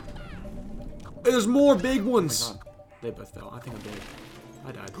 There's more big ones. Oh my god. They both fell. I think I'm dead.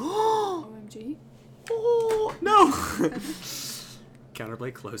 I died. OMG. Oh no!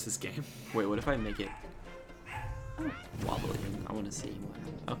 Counterplay closes game. Wait, what if I make it Oh. wobbly? I want to see what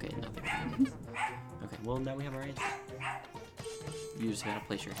happens. Okay, nothing happens. Okay, well now we have our answer. You just gotta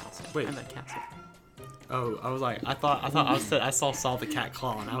place your house. Wait. I'm at castle. Oh, I was like, I thought I saw the cat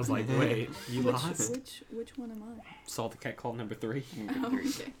claw, and I was like, wait, you lost. Which one am I? Saw the cat claw number 3. Oh,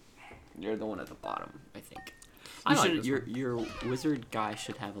 okay. You're the one at the bottom, I think. I like this your wizard guy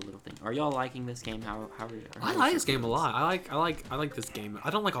should have a little thing. Are y'all liking this game? How I like this game a lot. I like this game. I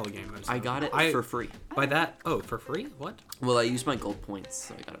don't like all the game modes. I though. got it for free. By that. Oh, for free? What? Well, I used my gold points,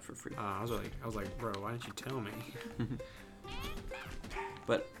 so I got it for free. I was like, bro, why didn't you tell me?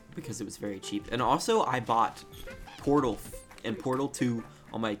 But because it was very cheap, and also I bought Portal and Portal 2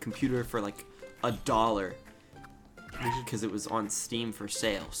 on my computer for like $1. because it was on Steam for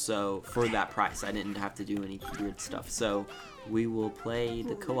sale. So for that price, I didn't have to do any weird stuff. So we will play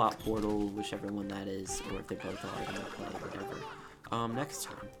the co-op Portal, whichever one that is, or if they both are, then we'll play whatever. Next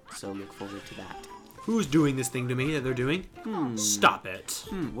time. So look forward to that. Who's doing this thing to me that they're doing? Stop it.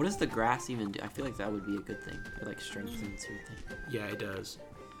 What does the grass even do? I feel like that would be a good thing. It like strengthens your thing. Yeah, it does.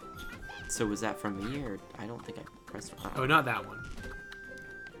 So was that from me, or I don't think I pressed. Oh, not that one.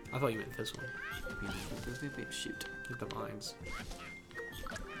 I thought you meant this one. Shoot. Get the vines.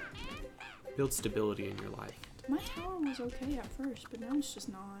 Build stability in your life. My tower was okay at first, but now it's just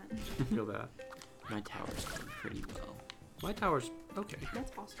not. Feel that. My tower's going pretty well. My tower's okay.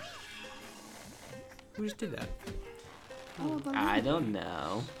 That's awesome. Who just did that? Oh, but I don't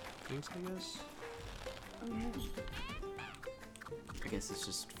know. Thanks, I guess. Oh no. I guess it's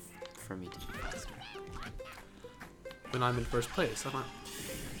just for me to be faster. When I'm in first place, I'm not.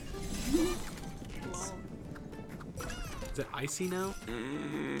 Wow. Is it icy now?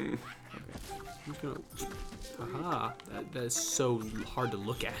 Okay. I'm just gonna. Haha. That is so hard to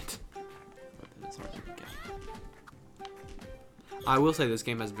look at. But then it's hard to get. I will say this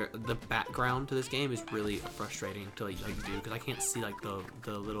game has the background to this game is really frustrating to like do because I can't see like the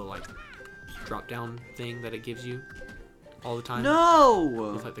little like drop down thing that it gives you all the time.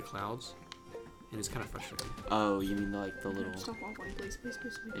 No! With like the clouds, and it's kind of frustrating. Oh, you mean like the little... Stop waffling, please, please,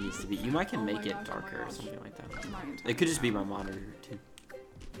 please, please. It needs to be... You might can Oh my make it gosh, oh my darker or gosh. something like that. My entire It could just be my tower. monitor, too.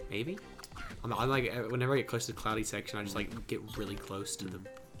 Maybe. I'm like whenever I get close to the cloudy section, I just like get really close to the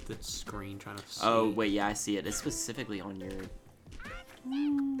screen trying to see. Oh, wait, yeah, I see it. It's specifically on your...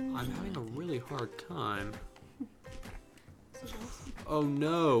 I'm having a really hard time. Oh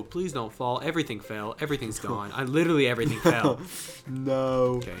no, please don't fall. Everything fell. Everything's gone. Literally everything fell.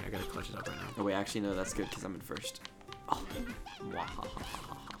 No. Okay, I gotta clutch it up right now. Oh, wait, actually, no, that's good because I'm in first. Oh.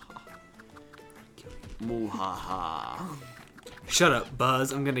 Muhaha. Shut up,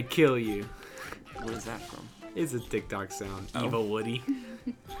 Buzz. I'm gonna kill you. What is that from? It's a TikTok sound. Oh. Evil Woody.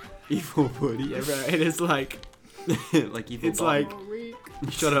 Evil Woody. Yeah, bro. It is like, Like evil it's dog. like, Oh, Reek.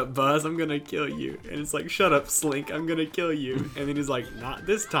 shut up, Buzz. I'm gonna kill you. And it's like, shut up, Slink. I'm gonna kill you. And then he's like, not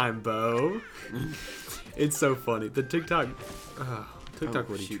this time, Bo. It's so funny. The TikTok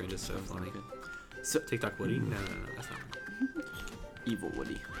Woody shoot, trend is so that was not funny. good. So, TikTok Woody? No, that's not right. Evil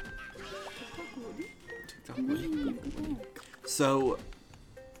Woody. TikTok Woody. Evil Woody. So,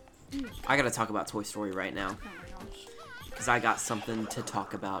 I gotta talk about Toy Story right now. Oh my gosh. Because I got something to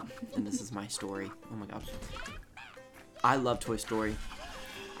talk about, and this is my story. Oh my god. I love Toy Story.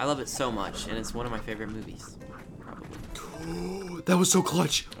 I love it so much, and it's one of my favorite movies. Probably. That was so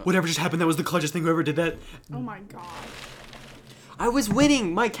clutch. Whatever just happened, that was the clutchest thing whoever did that. Oh my god. I was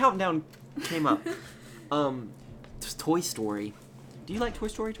winning! My countdown came up. Toy Story. Do you like Toy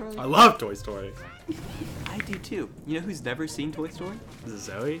Story, Charlie? I love Toy Story. I do too. You know who's never seen Toy Story? Is it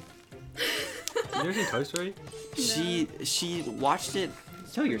Zoe? You never seen Toy Story? She watched it.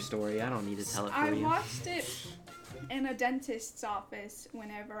 Tell your story. I don't need to tell it for I you. watched it in a dentist's office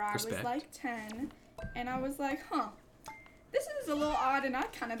whenever I Respect. was like 10, and I was like, huh, this is a little odd, and I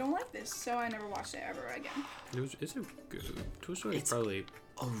kind of don't like this, so I never watched it ever again. It's a good. Toy Story is It's- probably.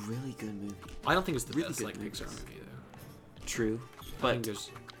 A really good movie. I don't think it's the really best good like movies. Pixar movie though. True, I think but there's.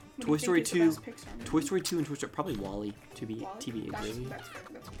 What do Toy you Story think is the 2 best Pixar movie? Toy Story 2 and Toy Story probably Wall-E to be Wall-E? TBA. That's, Really? that's good.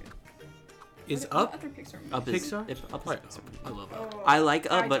 That's good. Is What Up? other Pixar movie? Up is Pixar? Up is Right. Pixar. I love Up. Oh, I like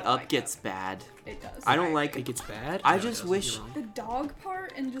Up, but don't Up like gets bad. It does. I don't like- It gets bad. I No, it just doesn't. wish- You're wrong. the dog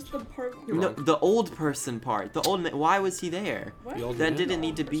part and just the part. You're No, wrong. the old person part. The old man. Why was he there? What? The old That man? didn't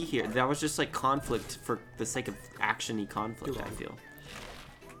need to be Person here. part. That was just like conflict for the sake of actiony conflict. You're I wrong. feel.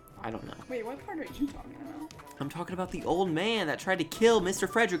 I don't know. Wait, what part are you talking about? I'm talking about the old man that tried to kill Mr.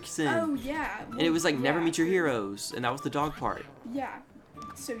 Fredrickson. Oh yeah. And it was like never yeah. meet your heroes, and that was the dog part. Yeah.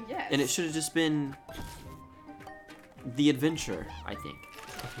 So yes. And it should have just been the adventure, I think.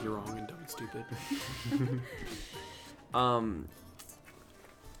 I think you're wrong and dumb and stupid.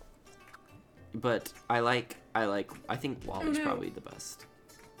 But I think Wally's no. probably the best.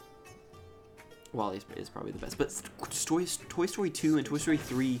 Wally is probably the best. But Toy Story 2 and Toy Story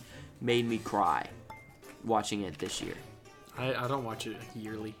 3 made me cry watching it this year. I don't watch it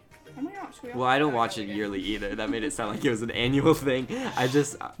yearly. Oh my gosh. Well, I don't watch it yearly either. That made it sound like it was an annual thing.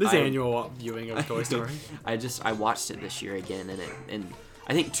 This I- annual viewing of Toy Story. I watched it this year again, and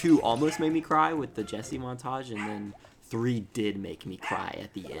I think 2 almost made me cry with the Jesse montage, and then 3 did make me cry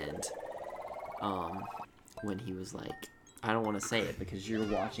at the end. When he was like, I don't want to say it because you're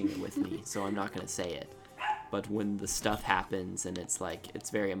watching it with me, so I'm not gonna say it. But when the stuff happens and it's like, it's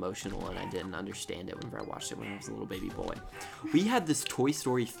very emotional, and I didn't understand it whenever I watched it when I was a little baby boy. We had this Toy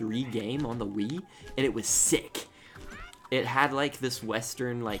Story 3 game on the Wii, and it was sick. it had like this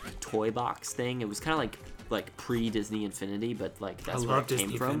Western like toy box thing. It was kind of like pre Disney Infinity, but like that's where it came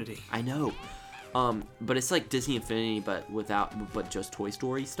Disney from. Infinity. I know, but it's like Disney Infinity, but just Toy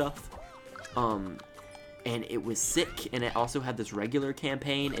Story stuff. And it was sick, and it also had this regular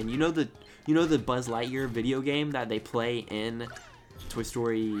campaign. And you know the Buzz Lightyear video game that they play in Toy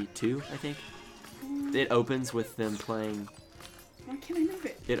Story 2, I think. It opens with them playing. Why can't I move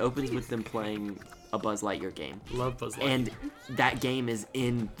it? It opens with them playing a Buzz Lightyear game. Love Buzz Lightyear. And that game is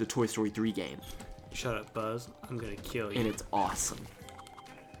in the Toy Story 3 game. Shut up, Buzz. I'm gonna kill you. And it's awesome.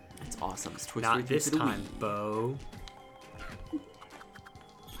 It's awesome. It's Toy Not Story 3 this for the time, Wii. Bo.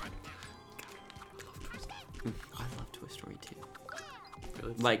 I love Toy Story 2.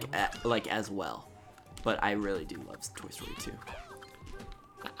 Really? Like as well. But I really do love Toy Story 2.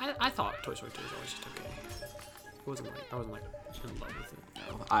 I thought Toy Story 2 was always just okay. I wasn't like in love with it.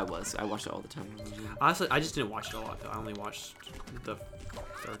 No, I was. I watched it all the time. Honestly, I just didn't watch it a lot though. I only watched the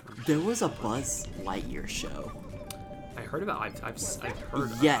third one. There was a Buzz Lightyear show. I heard about. I've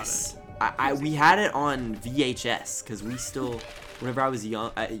heard. Yes. We had it on VHS because we still, whenever I was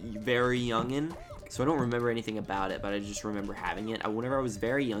young, very youngin', so I don't remember anything about it, but I just remember having it. Whenever I was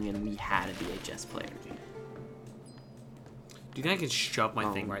very youngin', we had a VHS player. Do you think I can shove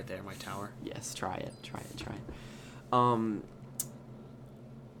my thing right there, my tower? Yes, try it.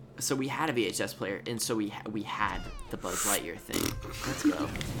 So we had a VHS player, and so we had the Buzz Lightyear thing. Let's go.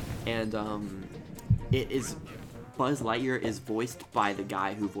 And it is Buzz Lightyear is voiced by the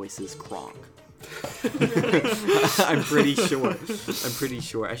guy who voices Kronk. I'm pretty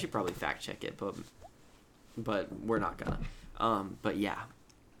sure. I should probably fact check it, but we're not gonna. But yeah,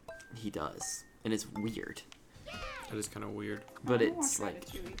 he does, and it's weird. That is kind of weird. But I it's watch like,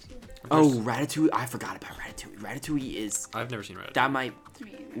 Ratatouille, too. oh, Ratatouille. I forgot about Ratatouille. Ratatouille is I've never seen Reddit. that might.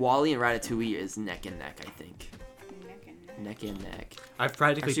 Me either. Wally and Ratatouille is neck and neck, I think. Neck and neck. Neck and neck. I've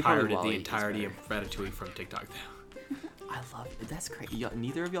practically Actually, probably pirated Wall-E the is entirety of Ratatouille from TikTok now. I love it. That's great.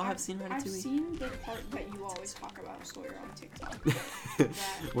 Neither of y'all have seen Ratatouille? I've seen the part that you always talk about Sawyer on TikTok. That-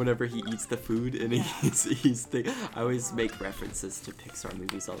 Whenever he eats the food and I always make references to Pixar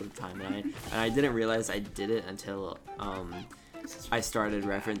movies all the time, and I didn't realize I did it until I started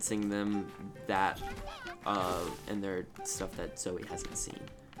referencing them and their stuff that Zoe hasn't seen,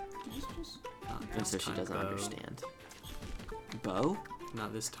 and so she doesn't understand. Bo?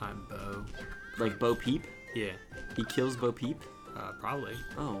 Not this time, Bo. Like Bo Peep? Yeah, He kills Bo Peep? probably.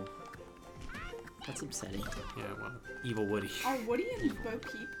 Oh. That's upsetting. Yeah, well, evil Woody. Are Woody and Bo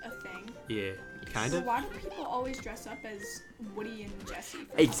Peep a thing? Yeah, kind So of. why do people always dress up as Woody and Jesse?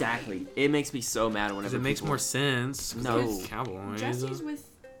 for Exactly. It makes me so mad whenever Because it makes people- more sense. 'cause No. they're cowboys.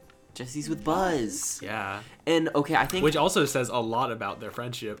 Jesse's with Buzz. Yeah. And okay, I think Which also says a lot about their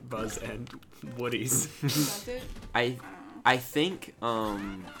friendship, Buzz and Woody's. does it? I think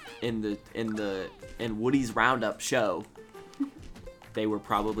in Woody's Roundup show, they were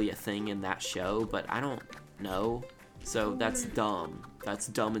probably a thing in that show, but I don't know. So that's dumb. That's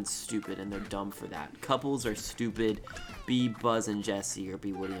dumb and stupid, and they're dumb for that. Couples are stupid. Be Buzz and Jesse or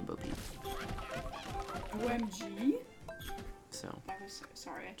be Woody and Bo Peep. OMG? So I was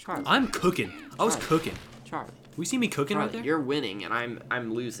sorry. Charlie. I'm cooking. I was cooking. Charlie. We see me cooking right Charlie, there? you're winning and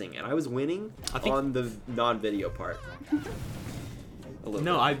I'm losing, and I was winning I think- on the non-video part. A little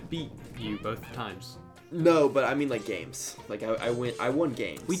No, bit. I beat you both times. No, but I mean like games. Like I won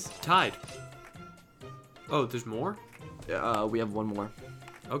games. We tied. Oh, there's more? We have one more.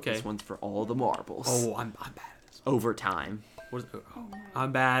 Okay. This one's for all the marbles. Oh, I'm bad at this. Overtime. What is, oh, Oh my.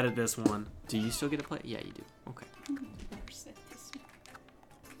 I'm bad at this one. Do you still get to play? Yeah, you do. Okay. Worse at this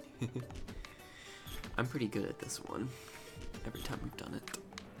one. I'm pretty good at this one. Every time we've done it.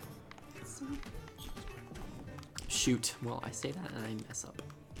 So, Shoot. Well, I say that and I mess up.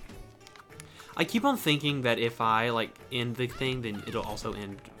 I keep on thinking that if I like end the thing, then it'll also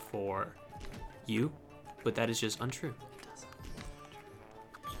end for you, but that is just untrue. It doesn't.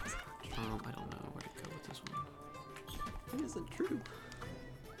 I don't know where to go with this one. It isn't true.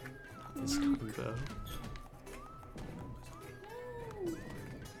 Not this time though.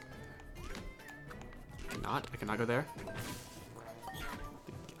 I cannot go there.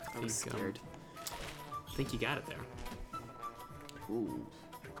 I was scared. I think you got it there. Ooh.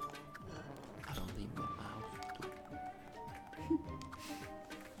 I don't even know how.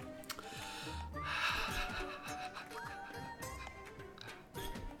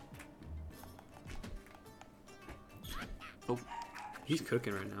 Oh, He's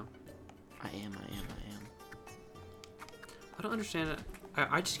cooking right now. I am. I don't understand it.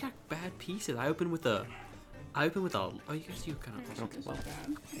 I just got bad pieces. I opened with a. Oh, you guys, you kind of. Okay, well.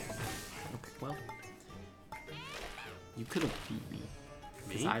 Okay, well. You could have beat me.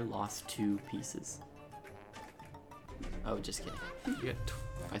 Because Me? I lost 2 pieces. Oh, just kidding. You got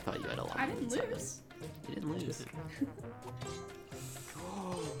I thought you had a lot I more didn't than 7. lose. You didn't lose.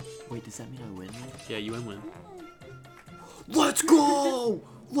 Wait, does that mean I win? Yeah, you win. Let's go!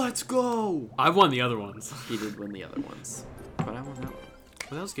 Let's go! I've won the other ones. He did win the other ones. But I won that one.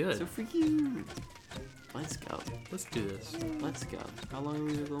 Well, that was good. So for you. Let's go. Let's do this. Let's go. How long are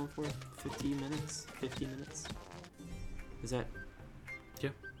we going for? 50 minutes? 50 minutes? Is that... Yeah.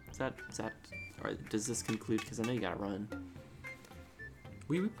 Is that... Or does this conclude? Because I know you gotta run.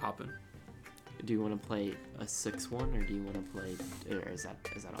 We popping. Do you want to play a 6-1 or do you want to play... Or is that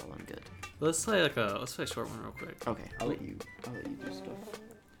all on good? Let's play a short one real quick. Okay, I'll let you do stuff.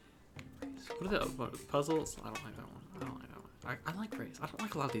 What are the puzzles? I don't like that one. I like race. I don't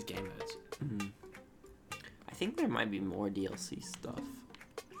like a lot of these game modes. Mm-hmm. I think there might be more DLC stuff,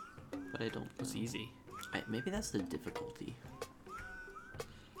 but I don't. It's easy. Maybe that's the difficulty.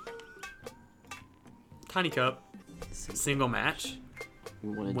 Tiny cup. Single match. We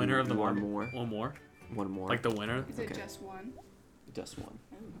want to Winner of the one more. more. One more. Like the winner. Is it just one? Just one.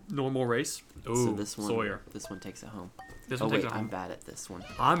 Normal race. Ooh, So this one. Sawyer. This one takes it home. This Oh one wait, takes it I'm home. bad at this one.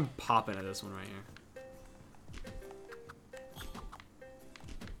 I'm popping at this one right here.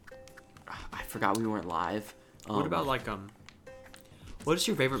 I forgot we weren't live. What about like what is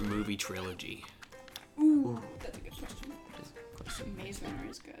your favorite movie trilogy? Ooh, that's a good question. Question. Maze Runner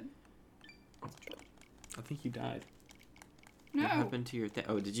is good. I think you died. No. What happened to your thing?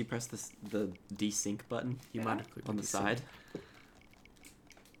 Oh, did you press the desync button You Yeah. might have clicked on the desync. side?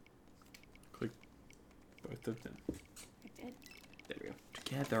 Click both of them. I did. There we go.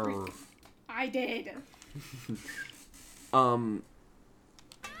 Together. I did.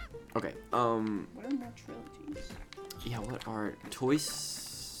 Okay. What are more trilogies? Yeah. What are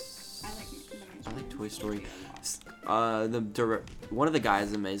toys? I like the Maze I like Runner. Toy Story. One of the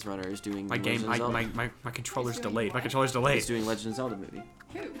guys in Maze Runner is doing My game, Legend of Zelda. my controller's Is there delayed. My what? controller's He's delayed. doing Legend of Zelda movie.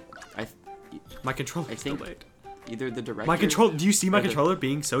 Who? My controller's I think- delayed. Either the director. My control. Do you see my or the- controller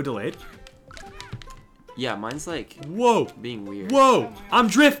being so delayed? Yeah, mine's like Whoa! being weird. Whoa! Oh my I'm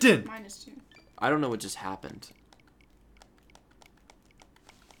gosh. drifting. Mine is too. I don't know what just happened.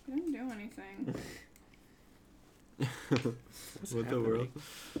 I didn't do anything. What the world?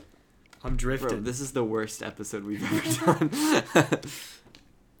 I'm drifting. Bro, this is the worst episode we've ever done.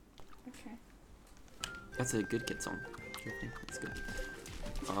 Okay. That's a good kid song. Drifting. That's good.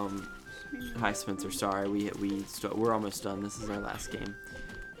 Hi Spencer. Sorry, we're almost done. This is our last game.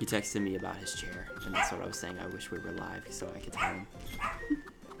 He texted me about his chair, and that's what I was saying. I wish we were live so I could tell him.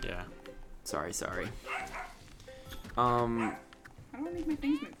 Yeah. Sorry. How do I make my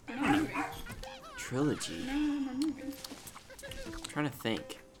things move? They're not moving. Trilogy. No, they're moving. I'm trying to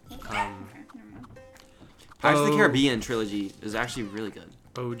think. Okay, never mind. Pirates of the Oh. Caribbean trilogy is actually really good.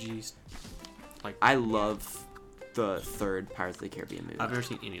 OGs. I love the third Pirates of the Caribbean movie. I've never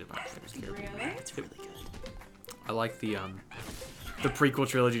seen any of the Pirates of the Caribbean. Really? It's really good. I like the prequel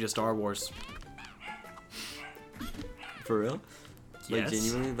trilogy to Star Wars. For real?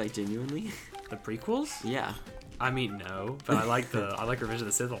 Yes. Like genuinely? The prequels? Yeah. I mean, no, but I like Revenge of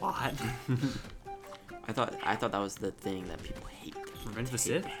the Sith a lot. I thought that was the thing that people hate. Revenge of the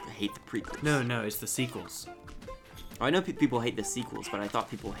Sith? I hate the prequels. No, it's the sequels. I know people hate the sequels, but I thought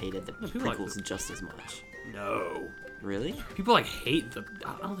people hated the No, people like prequels the- just as much. No. Really? People like hate the.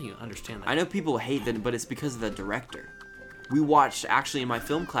 I don't think you understand that. I know people hate them, but it's because of the director. We watched actually in my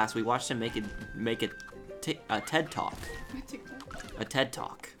film class. We watched him make a TED talk. My TikTok. A TED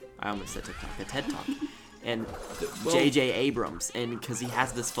talk. I almost said TikTok. A TED talk. And well- J.J. Abrams, and because he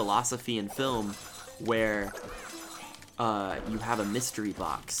has this philosophy in film where you have a mystery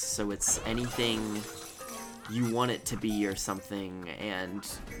box, so it's anything you want it to be or something, and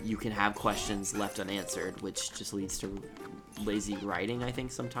you can have questions left unanswered, which just leads to lazy writing, I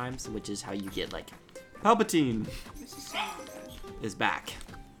think, sometimes, which is how you get, like, Palpatine This is so not good. is back.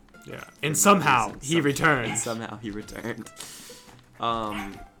 Yeah. And somehow he And returns. somehow he returned.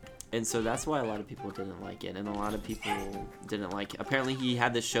 And so that's why a lot of people didn't like it, and a lot of people didn't like it. Apparently he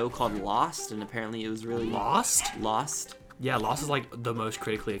had this show called Lost, and apparently it was really... Lost? Lost. Yeah, Lost is like the most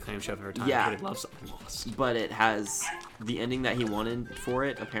critically acclaimed show of our time. Yeah. Everybody loves Lost. But it has... The ending that he wanted for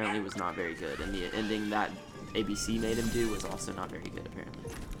it apparently was not very good, and the ending that ABC made him do was also not very good, apparently.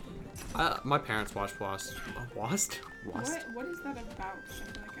 My parents watched Lost. Lost? Lost. What is that about? 'Cause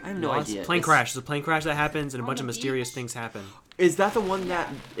I feel like I have no Lost? idea. Plane It's- crash. There's a plane crash that happens, and a On bunch the of mysterious beach? things happen. Is that the one that...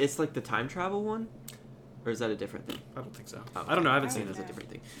 It's like the time travel one? Or is that a different thing? I don't think so. Oh, I don't know. I haven't okay. seen That's it. a different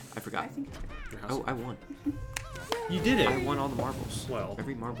thing. I I forgot. think Your house. Oh, I won. You did I it. won all the marbles. Well,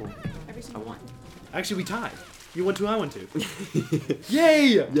 Every marble. every I single won. one. actually, we tied. You won 2, I won 2.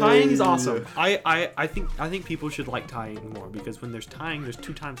 Yay! Tying is awesome. I think people should like tying more because when there's tying, there's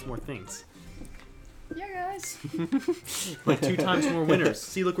 2 times more things. Yeah, guys. Like 2 times more winners.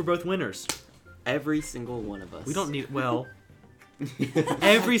 See, look, we're both winners. Every single one of us. We don't need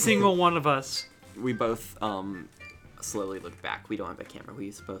every single one of us. We both slowly look back. We don't have a camera.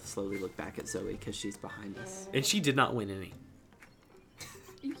 We both slowly look back at Zoe because she's behind us. And she did not win any.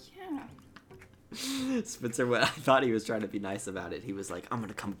 Yeah. Spencer, I thought he was trying to be nice about it. He was like, I'm going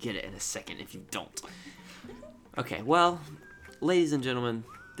to come get it in a second if you don't. Okay, well, ladies and gentlemen,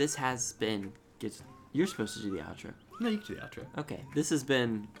 this has been... You're supposed to do the outro. No, you can do the outro. Okay, this has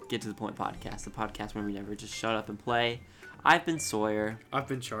been Get to the Point podcast, the podcast where we never just shut up and play. I've been Sawyer. I've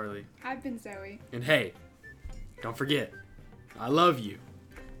been Charlie. I've been Zoe. And hey, don't forget, I love you.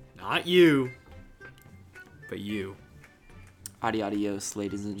 Not you, but you. Adios,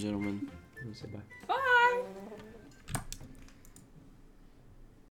 ladies and gentlemen. I'm gonna say bye. Bye.